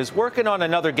negative, is working on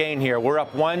another gain here. We're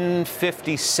up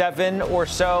 157 or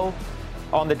so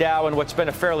on the Dow in what's been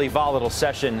a fairly volatile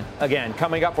session. Again,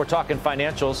 coming up, we're talking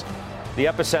financials, the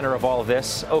epicenter of all of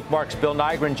this. Oakmark's Bill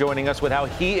Nygren joining us with how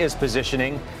he is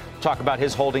positioning. Talk about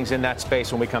his holdings in that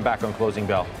space when we come back on Closing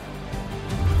Bell.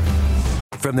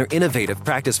 From their innovative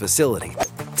practice facility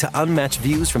to unmatched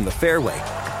views from the fairway,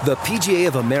 the PGA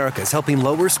of America is helping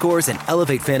lower scores and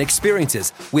elevate fan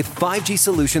experiences with 5G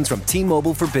solutions from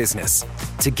T-Mobile for Business.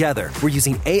 Together, we're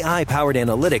using AI-powered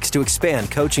analytics to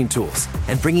expand coaching tools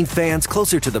and bringing fans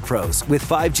closer to the pros with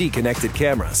 5G connected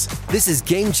cameras. This is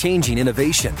game-changing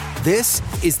innovation. This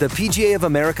is the PGA of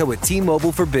America with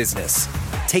T-Mobile for Business.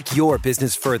 Take your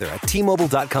business further at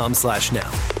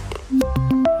T-Mobile.com/now.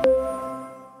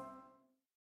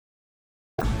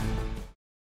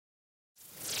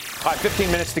 All right,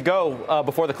 15 minutes to go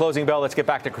before the closing bell. Let's get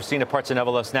back to Christina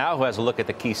Partsenevelos now, who has a look at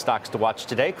the key stocks to watch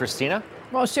today. Christina?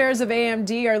 Well, shares of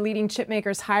AMD are leading chip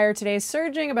makers higher today,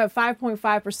 surging about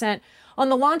 5.5% on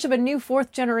the launch of a new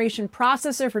fourth-generation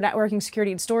processor for networking,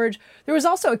 security, and storage. There was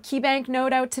also a KeyBank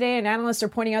note out today, and analysts are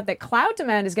pointing out that cloud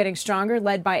demand is getting stronger,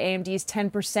 led by AMD's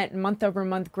 10%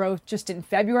 month-over-month growth just in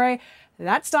February.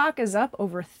 That stock is up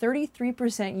over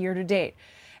 33% year-to-date.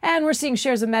 And we're seeing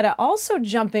shares of Meta also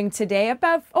jumping today,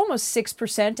 about almost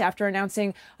 6% after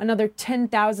announcing another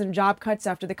 10,000 job cuts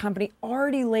after the company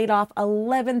already laid off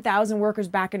 11,000 workers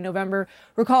back in November.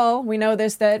 Recall, we know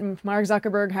this, that Mark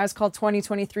Zuckerberg has called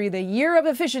 2023 the year of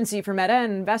efficiency for Meta,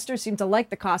 and investors seem to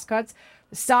like the cost cuts.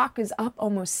 The stock is up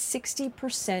almost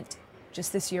 60%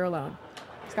 just this year alone.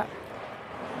 Scott?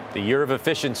 The year of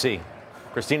efficiency.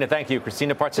 Christina, thank you.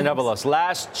 Christina Partsenevelos.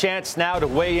 Last chance now to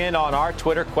weigh in on our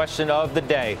Twitter question of the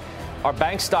day. Are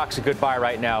bank stocks a good buy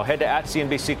right now? Head to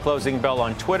 @CNBC Closing Bell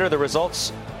on Twitter. The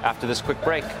results after this quick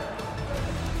break.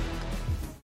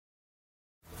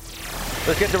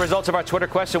 Let's get the results of our Twitter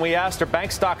question. We asked, are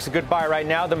bank stocks a good buy right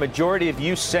now? The majority of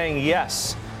you saying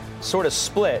yes. Sort of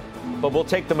split, but we'll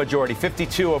take the majority,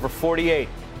 52 over 48.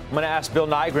 I'm going to ask Bill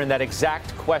Nygren that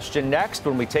exact question next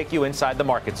when we take you inside the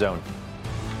market zone.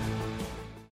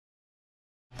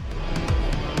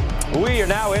 We are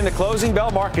now in the Closing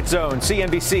Bell Market Zone.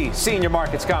 CNBC senior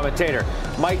markets commentator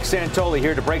Mike Santoli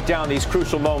here to break down these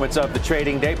crucial moments of the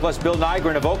trading day, plus Bill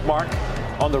Nygren of Oakmark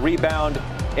on the rebound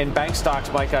in bank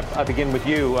stocks. Mike, I begin with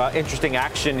you. Interesting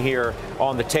action here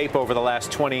on the tape over the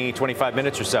last 20, 25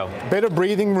 minutes or so. Bit of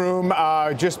breathing room,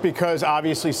 just because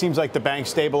obviously seems like the bank's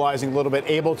stabilizing a little bit,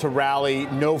 able to rally,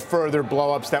 no further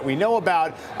blowups that we know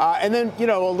about. And then,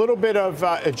 a little bit of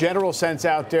a general sense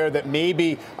out there that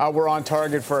maybe we're on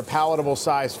target for a palatable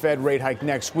size Fed rate hike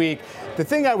next week. The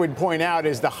thing I would point out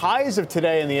is the highs of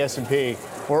today in the S&P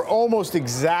were almost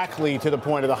exactly to the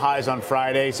point of the highs on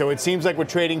Friday. So it seems like we're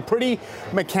trading pretty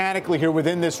mechanically here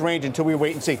within this range until we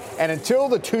wait and see. And until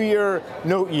the 2-year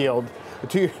note yield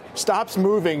stops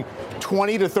moving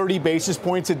 20 to 30 basis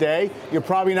points a day, you're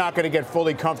probably not going to get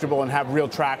fully comfortable and have real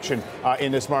traction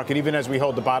in this market, even as we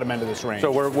hold the bottom end of this range.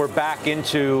 So we're back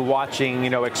into watching,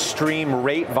 extreme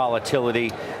rate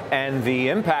volatility and the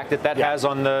impact that has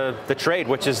on the trade,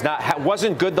 which is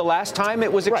wasn't good the last time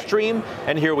it was extreme,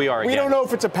 and here we are again. We don't know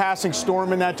if it's a passing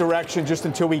storm in that direction just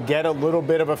until we get a little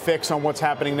bit of a fix on what's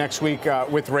happening next week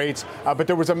with rates. But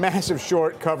there was a massive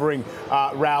short covering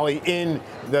rally in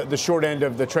the short end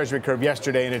of the Treasury curve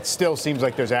yesterday, and it still seems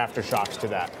like there's aftershocks to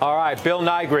that. All right, Bill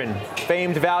Nygren,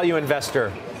 famed value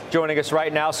investor, joining us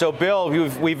right now. So, Bill,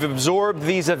 we've absorbed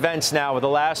these events now over the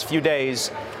last few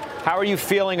days. How are you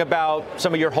feeling about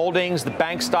some of your holdings, the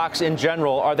bank stocks in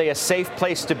general? Are they a safe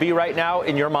place to be right now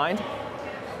in your mind?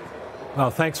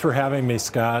 Well, thanks for having me,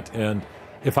 Scott. And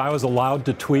if I was allowed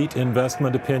to tweet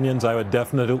investment opinions, I would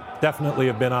definitely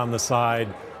have been on the side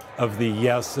of the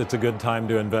yes, it's a good time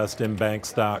to invest in bank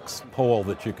stocks poll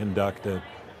that you conducted.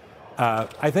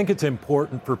 I think it's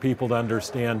important for people to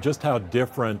understand just how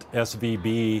different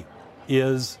SVB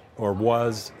is or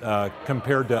was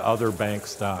compared to other bank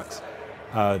stocks.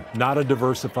 Not a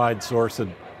diversified source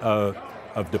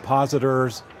of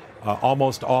depositors,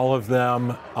 almost all of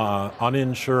them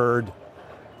uninsured.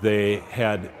 They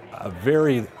had a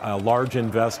very large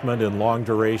investment in long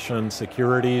duration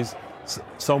securities,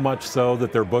 so much so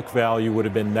that their book value would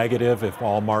have been negative if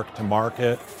all marked to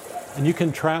market. And you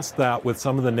contrast that with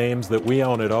some of the names that we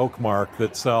own at Oakmark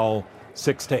that sell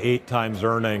 6 to 8 times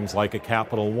earnings, like a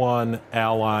Capital One,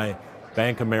 Ally,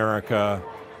 Bank America,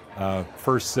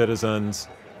 First Citizens.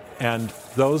 And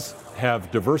those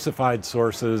have diversified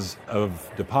sources of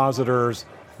depositors.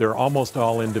 They're almost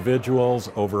all individuals.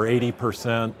 Over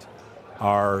 80%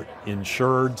 are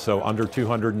insured, so under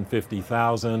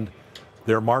 $250,000.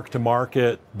 Their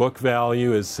mark-to-market book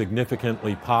value is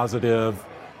significantly positive.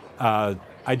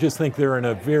 I just think they're in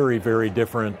a very, very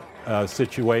different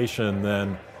situation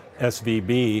than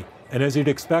SVB. And as you'd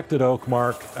expect at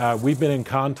Oakmark, we've been in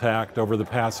contact over the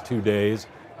past 2 days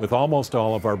with almost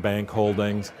all of our bank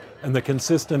holdings. And the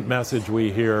consistent message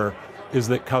we hear is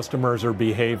that customers are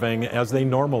behaving as they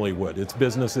normally would. It's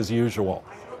business as usual.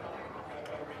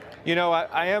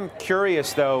 I am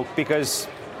curious, though, because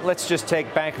let's just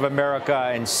take Bank of America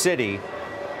and Citi.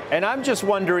 And I'm just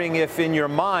wondering if in your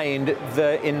mind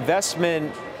the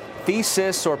investment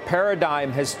thesis or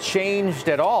paradigm has changed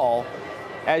at all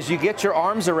as you get your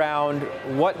arms around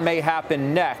what may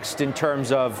happen next in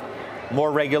terms of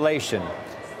more regulation,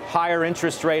 higher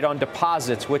interest rate on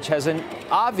deposits, which has an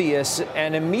obvious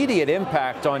and immediate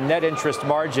impact on net interest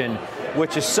margin,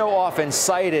 which is so often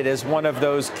cited as one of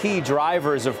those key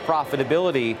drivers of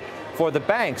profitability for the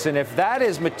banks. And if that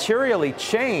is materially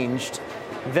changed,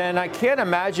 then I can't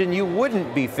imagine you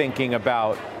wouldn't be thinking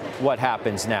about what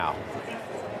happens now.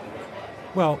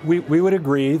 Well, we would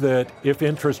agree that if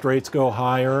interest rates go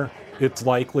higher, it's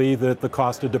likely that the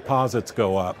cost of deposits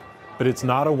go up. But it's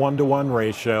not a one-to-one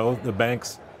ratio. The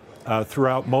banks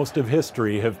throughout most of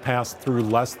history have passed through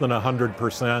less than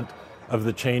 100% of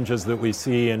the changes that we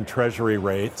see in Treasury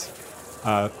rates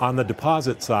on the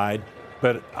deposit side.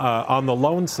 But on the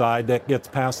loan side, that gets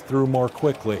passed through more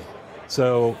quickly.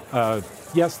 So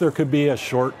yes, there could be a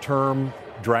short-term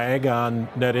drag on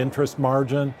net interest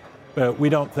margin, but we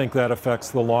don't think that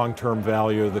affects the long-term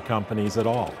value of the companies at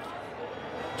all.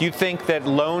 Do you think that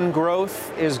loan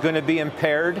growth is going to be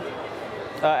impaired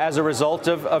as a result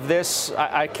of this?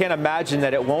 I can't imagine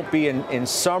that it won't be in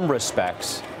some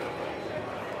respects.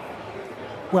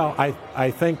 Well,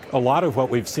 I think a lot of what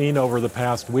we've seen over the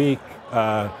past week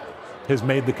has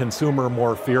made the consumer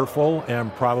more fearful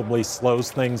and probably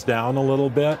slows things down a little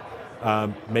bit.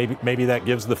 Maybe that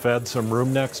gives the Fed some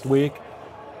room next week.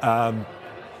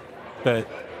 But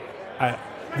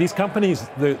these companies,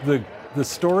 the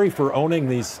story for owning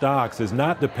these stocks is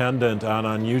not dependent on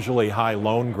unusually high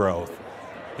loan growth.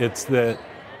 It's that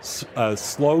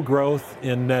slow growth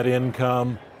in net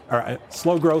income, or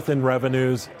slow growth in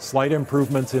revenues, slight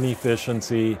improvements in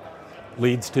efficiency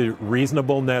leads to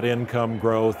reasonable net income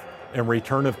growth, and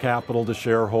return of capital to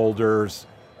shareholders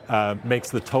makes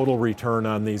the total return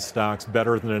on these stocks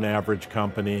better than an average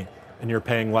company, and you're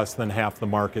paying less than half the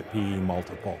market PE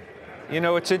multiple. You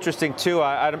know, it's interesting, too.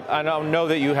 I don't know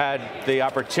that you had the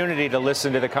opportunity to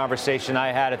listen to the conversation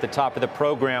I had at the top of the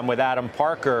program with Adam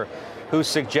Parker, who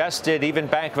suggested even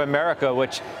Bank of America,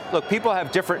 which, look, people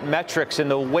have different metrics in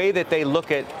the way that they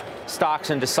look at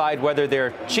stocks and decide whether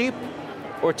they're cheap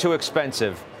or too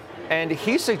expensive. And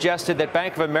he suggested that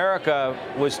Bank of America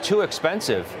was too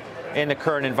expensive in the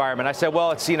current environment. I said,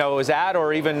 well, it's, it was at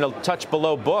or even a touch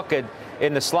below book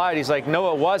in the slide. He's like,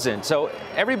 no, it wasn't. So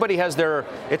everybody has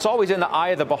it's always in the eye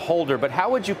of the beholder. But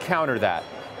how would you counter that?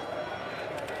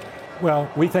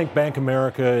 Well, we think Bank of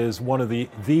America is one of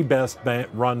the best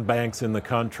run banks in the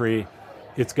country.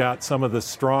 It's got some of the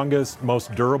strongest,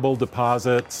 most durable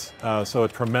deposits, so a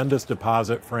tremendous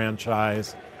deposit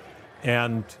franchise.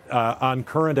 And on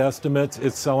current estimates,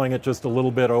 it's selling at just a little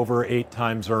bit over 8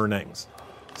 times earnings.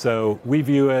 So we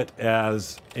view it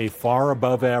as a far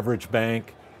above average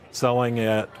bank selling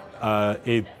at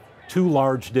a too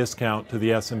large discount to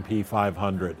the S&P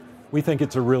 500. We think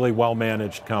it's a really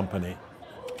well-managed company.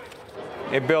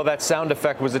 Hey, Bill, that sound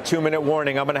effect was a 2-minute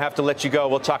warning. I'm going to have to let you go.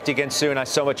 We'll talk to you again soon. I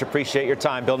so much appreciate your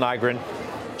time. Bill Nygren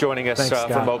joining us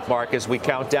from Oakmark as we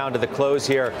count down to the close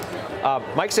here.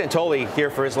 Mike Santoli here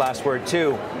for his last word,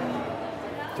 too.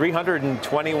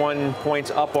 321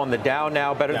 points up on the Dow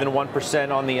now, better than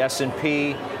 1% on the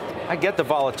S&P. I get the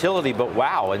volatility, but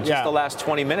wow, in just the last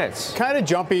 20 minutes. Kind of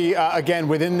jumpy, again,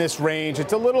 within this range.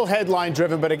 It's a little headline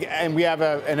driven, but and we have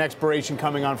an expiration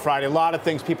coming on Friday. A lot of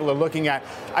things people are looking at.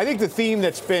 I think the theme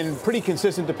that's been pretty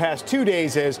consistent the past 2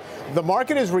 days is the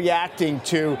market is reacting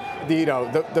to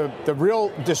the real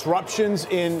disruptions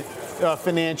in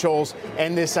financials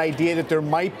and this idea that there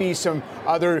might be some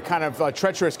other kind of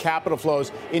treacherous capital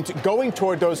flows into going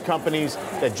toward those companies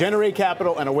that generate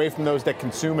capital and away from those that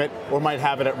consume it or might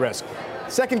have it at risk.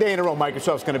 Second day in a row,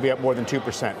 Microsoft's going to be up more than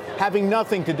 2%, having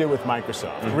nothing to do with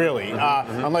Microsoft, really,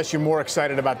 unless you're more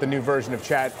excited about the new version of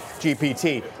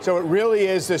ChatGPT. So it really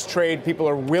is this trade. People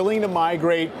are willing to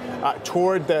migrate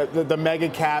toward the mega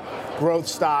cap growth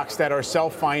stocks that are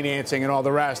self-financing and all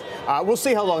the rest. We'll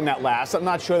see how long that lasts. I'm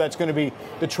not sure that's going to be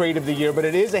the trade of the year, but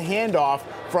it is a handoff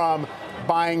from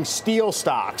buying steel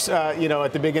stocks, at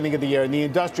the beginning of the year, and the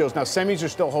industrials. Now, semis are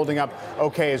still holding up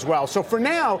okay as well. So for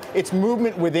now, it's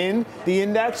movement within the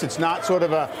index. It's not sort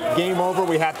of a game over,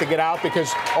 we have to get out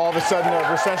because all of a sudden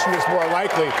a recession is more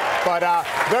likely. But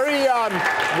very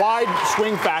wide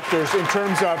swing factors in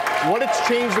terms of what it's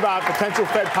changed about potential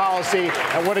Fed policy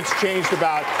and what it's changed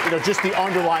about, just the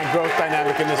underlying growth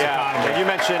dynamic in this economy. You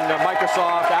mentioned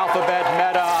Microsoft, Alphabet,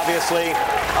 Meta, obviously,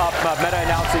 Meta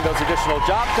announcing those additional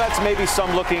job cuts, maybe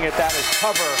some looking at that as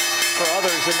cover for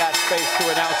others in that space to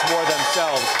announce more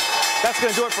themselves. That's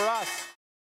going to do it for us.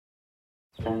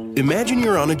 Imagine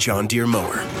you're on a John Deere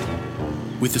mower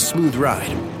with a smooth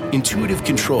ride, intuitive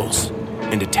controls,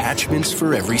 and attachments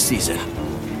for every season.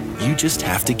 You just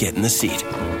have to get in the seat.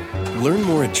 Learn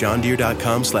more at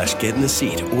johndeere.com/get in the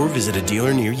seat or visit a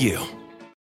dealer near you.